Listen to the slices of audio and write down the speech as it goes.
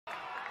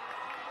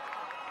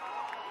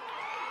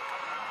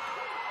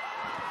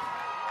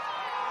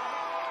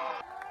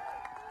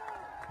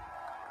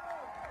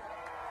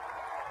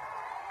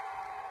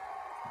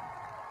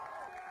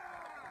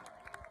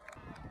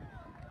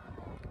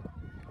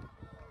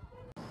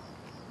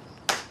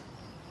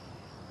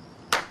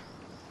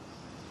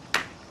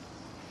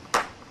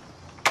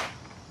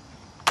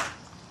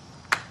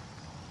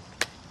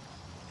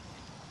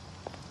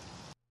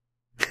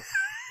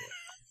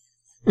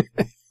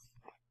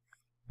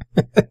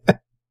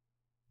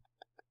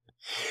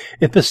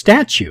If a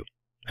statue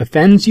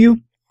offends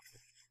you,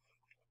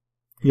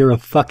 you're a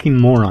fucking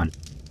moron.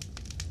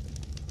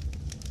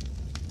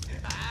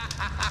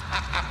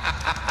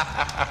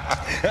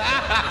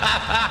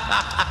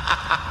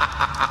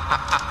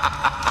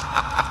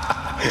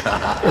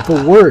 If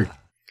a word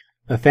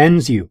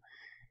offends you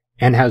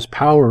and has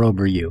power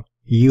over you,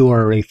 you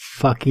are a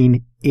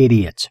fucking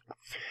idiot.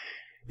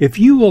 If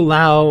you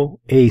allow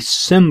a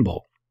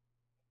symbol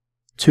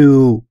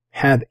to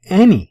have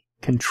any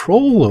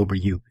control over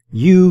you,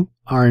 you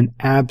are an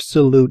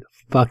absolute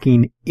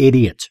fucking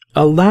idiot.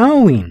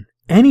 Allowing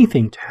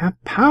anything to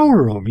have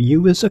power over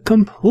you is a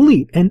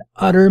complete and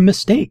utter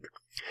mistake.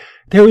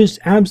 There is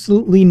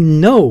absolutely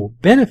no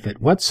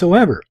benefit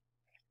whatsoever.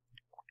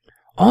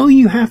 All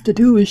you have to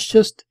do is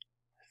just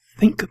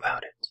think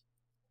about it.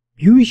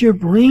 Use your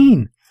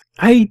brain.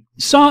 I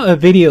saw a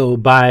video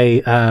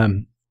by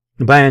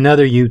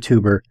another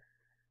YouTuber,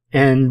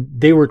 and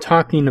they were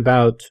talking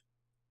about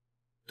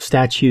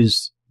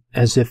statues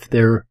as if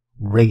they're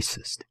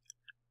racist.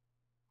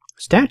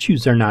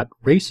 Statues are not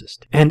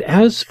racist. And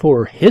as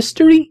for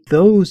history,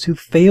 those who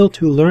fail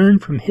to learn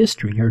from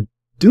history are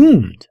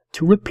doomed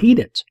to repeat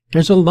it.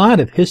 There's a lot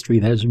of history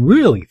that is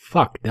really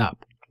fucked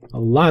up. A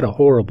lot of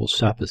horrible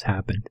stuff has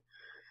happened.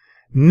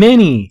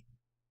 Many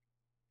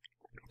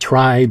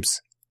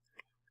tribes,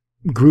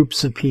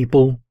 groups of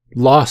people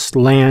lost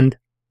land,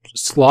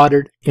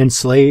 slaughtered,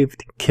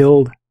 enslaved,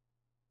 killed,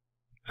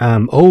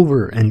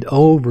 over and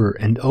over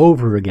and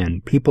over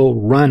again.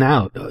 People run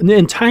out.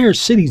 Entire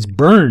cities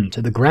burned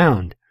to the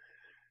ground.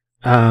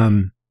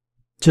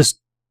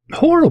 Just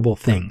horrible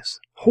things.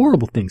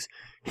 Horrible things.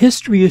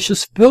 History is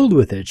just filled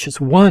with it. It's just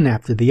one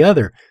after the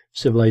other.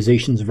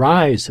 Civilizations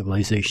rise,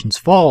 civilizations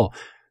fall.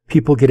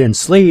 People get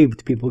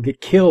enslaved, people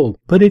get killed.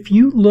 But if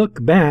you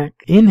look back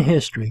in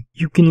history,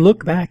 you can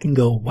look back and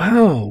go,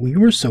 wow, we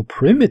were so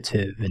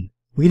primitive, and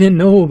we didn't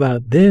know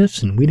about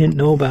this, and we didn't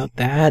know about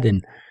that,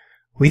 and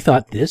we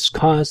thought this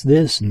caused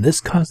this, and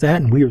this caused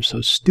that, and we were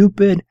so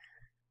stupid.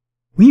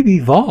 We've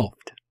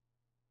evolved.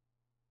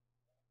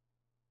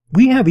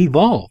 We have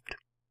evolved.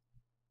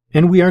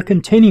 And we are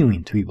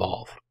continuing to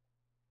evolve.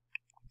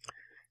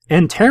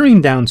 And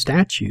tearing down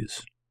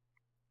statues,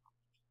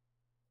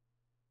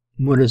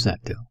 what does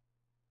that do?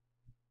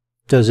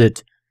 Does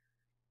it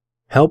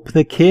help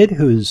the kid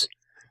who's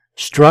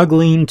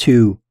struggling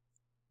to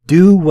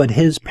do what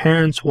his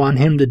parents want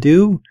him to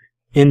do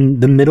in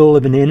the middle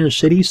of an inner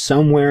city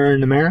somewhere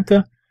in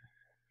America?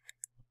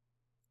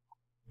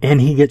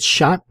 And he gets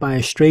shot by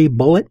a stray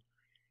bullet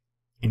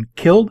and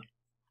killed?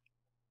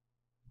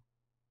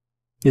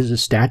 Is a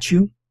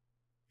statue,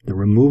 the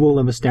removal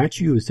of a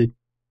statue, is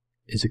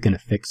it going to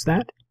fix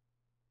that?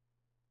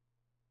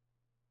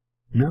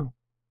 No.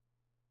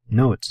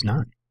 No, it's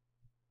not.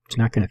 It's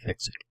not going to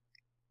fix it.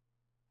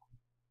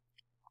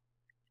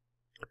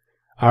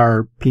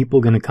 Are people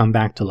going to come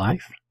back to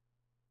life?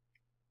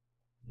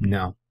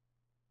 No.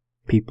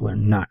 People are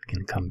not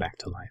going to come back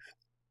to life.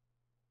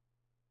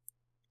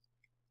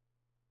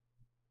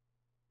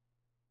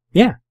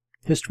 Yeah,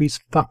 history's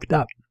fucked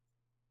up.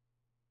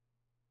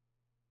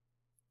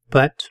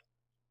 But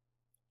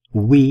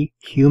we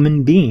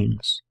human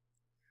beings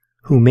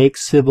who make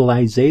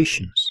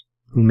civilizations,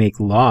 who make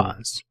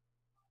laws,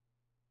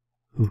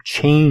 who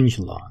change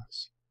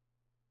laws,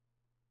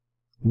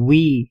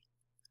 we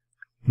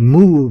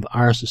move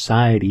our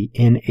society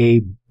in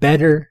a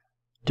better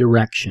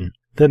direction.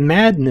 The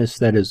madness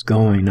that is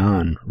going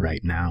on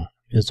right now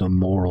is a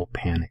moral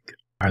panic.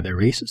 Are there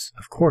racists?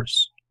 Of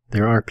course.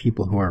 There are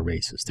people who are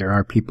racist. There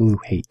are people who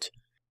hate.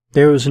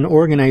 There was an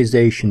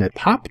organization that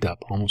popped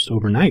up almost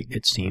overnight,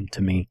 it seemed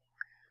to me,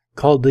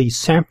 called the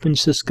San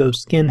Francisco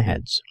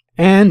Skinheads.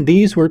 And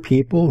these were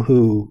people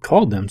who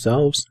called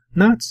themselves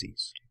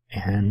Nazis.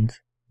 And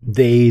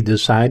they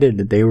decided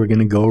that they were going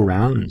to go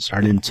around and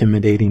start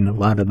intimidating a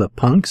lot of the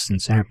punks in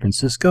San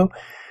Francisco.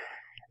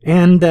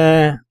 And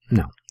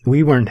no,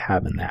 we weren't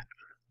having that.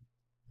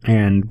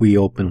 And we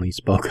openly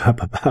spoke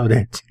up about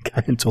it,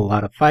 got into a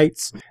lot of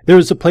fights. There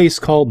was a place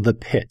called The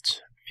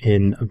Pit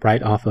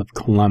right off of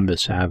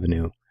Columbus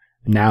Avenue.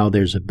 Now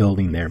there's a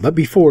building there. But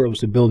before it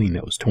was a building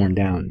that was torn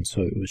down. And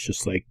so it was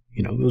just like,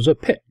 you know, it was a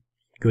pit.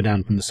 Go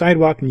down from the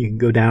sidewalk and you can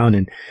go down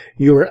and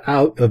you were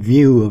out of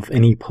view of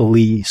any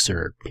police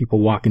or people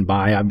walking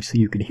by.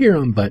 Obviously you could hear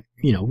them, but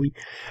you know,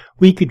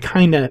 we could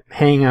kind of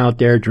hang out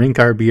there, drink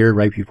our beer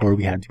right before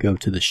we had to go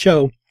to the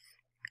show.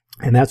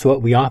 And that's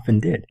what we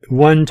often did.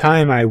 One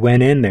time I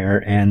went in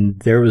there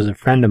and there was a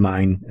friend of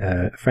mine,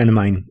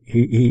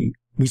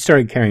 we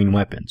started carrying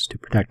weapons to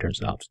protect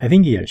ourselves. I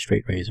think he had a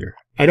straight razor.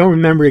 I don't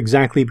remember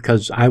exactly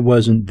because I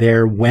wasn't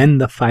there when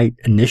the fight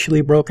initially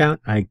broke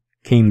out. I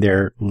came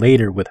there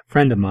later with a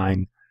friend of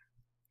mine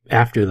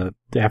after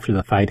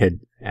the fight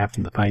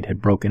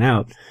had broken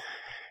out.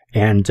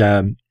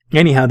 And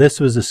anyhow, this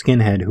was a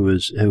skinhead who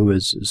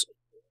was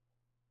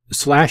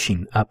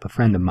slashing up a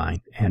friend of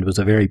mine, and it was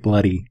a very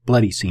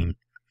bloody scene.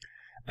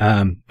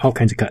 All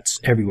kinds of cuts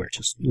everywhere,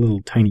 just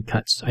little tiny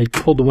cuts. I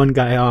pulled the one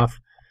guy off.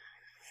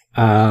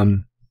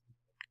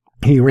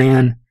 He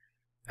ran.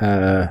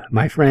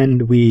 My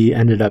friend, we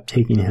ended up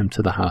taking him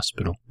to the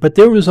hospital. But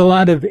there was a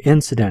lot of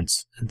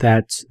incidents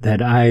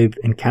that I've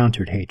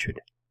encountered hatred.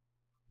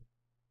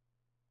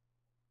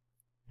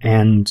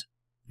 And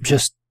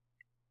just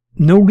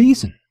no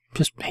reason.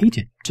 Just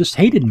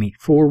hated me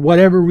for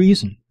whatever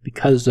reason.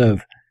 Because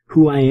of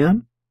who I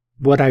am,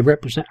 what I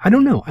represent. I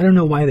don't know. I don't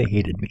know why they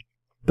hated me.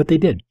 But they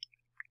did.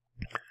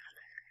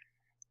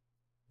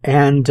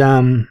 And,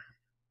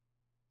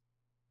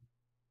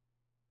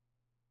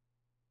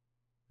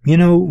 you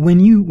know, when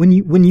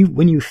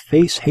you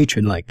face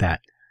hatred like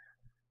that,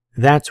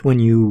 that's when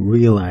you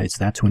realize,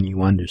 that's when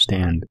you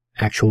understand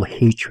actual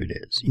hatred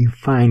is. You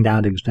find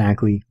out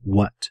exactly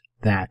what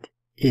that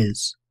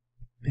is.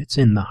 It's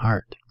in the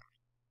heart.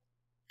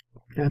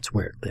 That's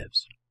where it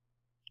lives.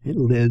 It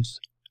lives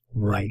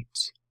right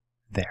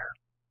there.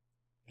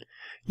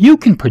 You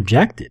can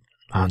project it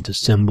onto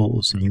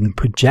symbols, and you can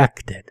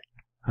project it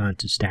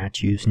onto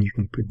statues, and you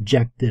can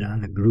project it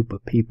on a group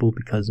of people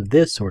because of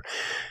this, or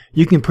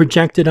you can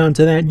project it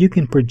onto that. You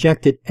can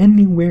project it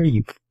anywhere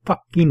you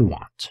fucking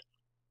want.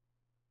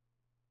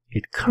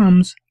 It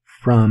comes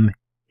from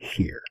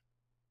here.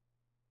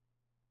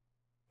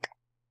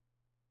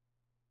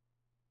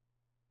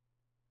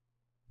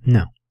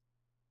 No.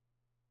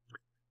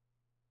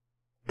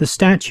 The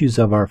statues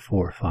of our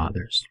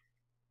forefathers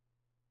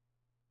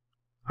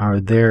are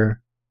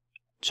there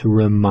to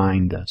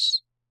remind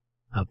us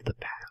of the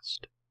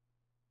past.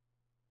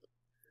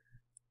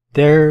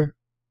 There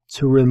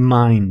to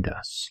remind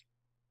us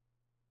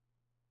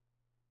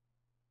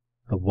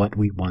of what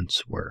we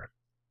once were.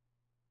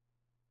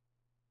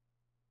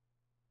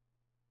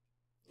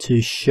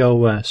 To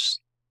show us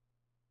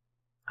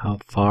how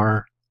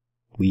far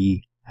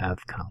we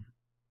have come.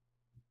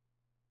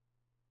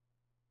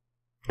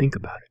 Think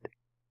about it.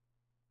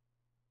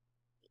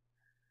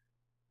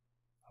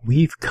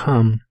 We've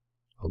come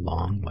a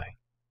long way.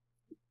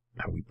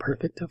 Are we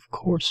perfect? Of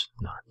course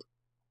not.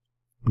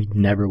 We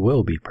never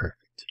will be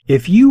perfect.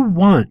 If you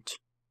want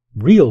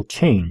real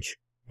change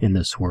in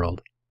this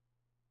world,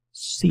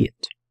 see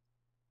it.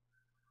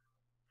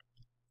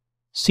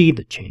 See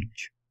the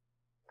change.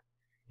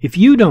 If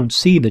you don't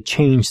see the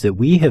change that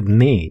we have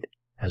made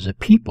as a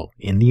people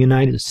in the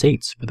United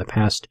States for the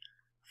past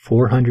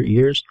 400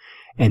 years,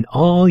 and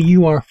all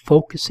you are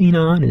focusing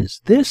on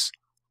is this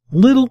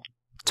little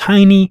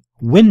tiny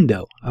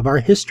window of our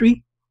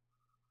history,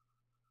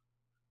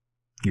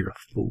 you're a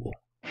fool.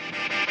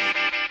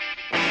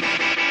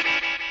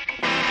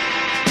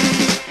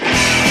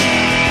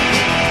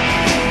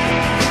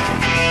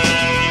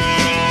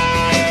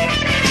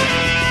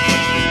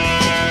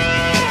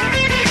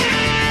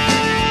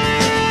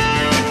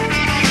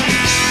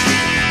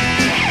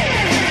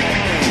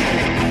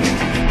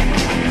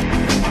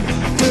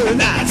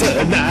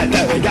 Tonight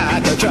that we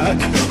got the truck,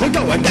 we're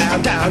going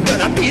downtown,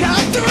 gonna beat up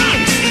the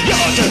drunks.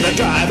 You're gonna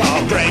drive,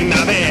 I'll bring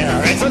the beer.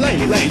 It's a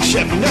late, late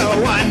shift, no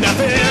one to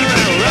fear.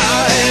 And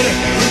ride,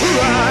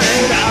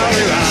 ride, I'll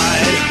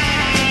ride.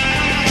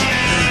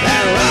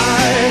 And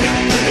ride,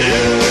 you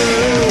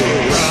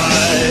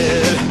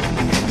ride.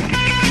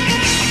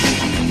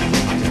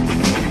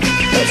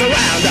 It's a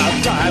roundup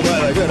time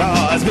with a good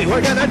horse beat. We're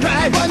gonna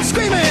drag one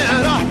screaming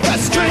off the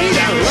street.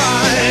 And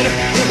ride,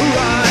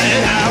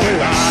 ride, I'll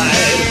ride.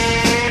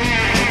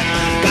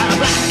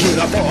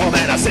 Uniform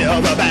and a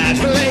silver badge.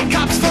 Play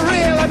cops for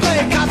real and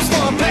play cops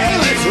for pay.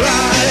 Let's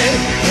ride,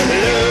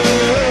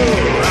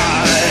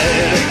 ride.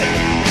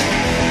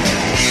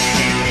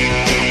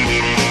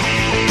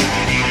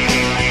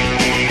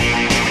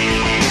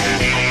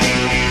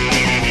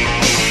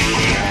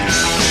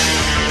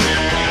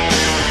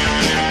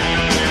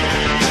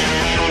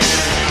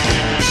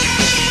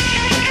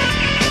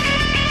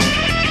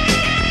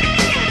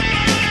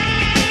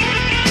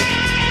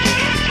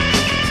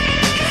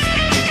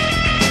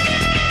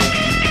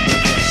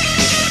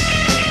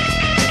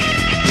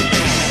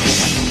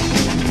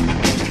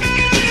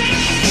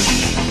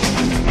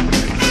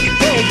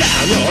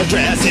 Your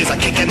dress is a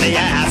kick in the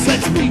ass.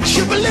 Let's reach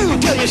your balloon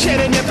till you shit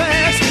in your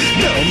pants.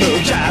 No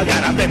move, child,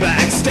 got a big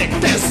black stick.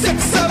 There's 6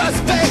 of us,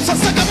 babe, so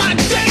suck on my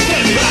dick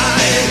and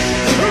ride,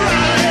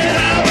 ride,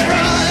 how we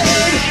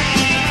ride.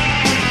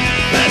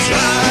 Let's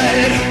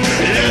ride,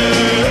 you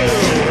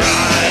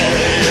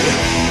ride.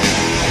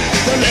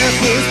 The left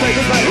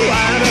newspapers write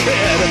quite a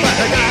bit about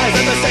the guys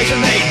at the station.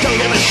 They don't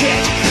give a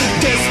shit.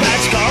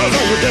 Dispatch calls,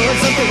 oh, we're doing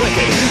something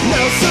wicked.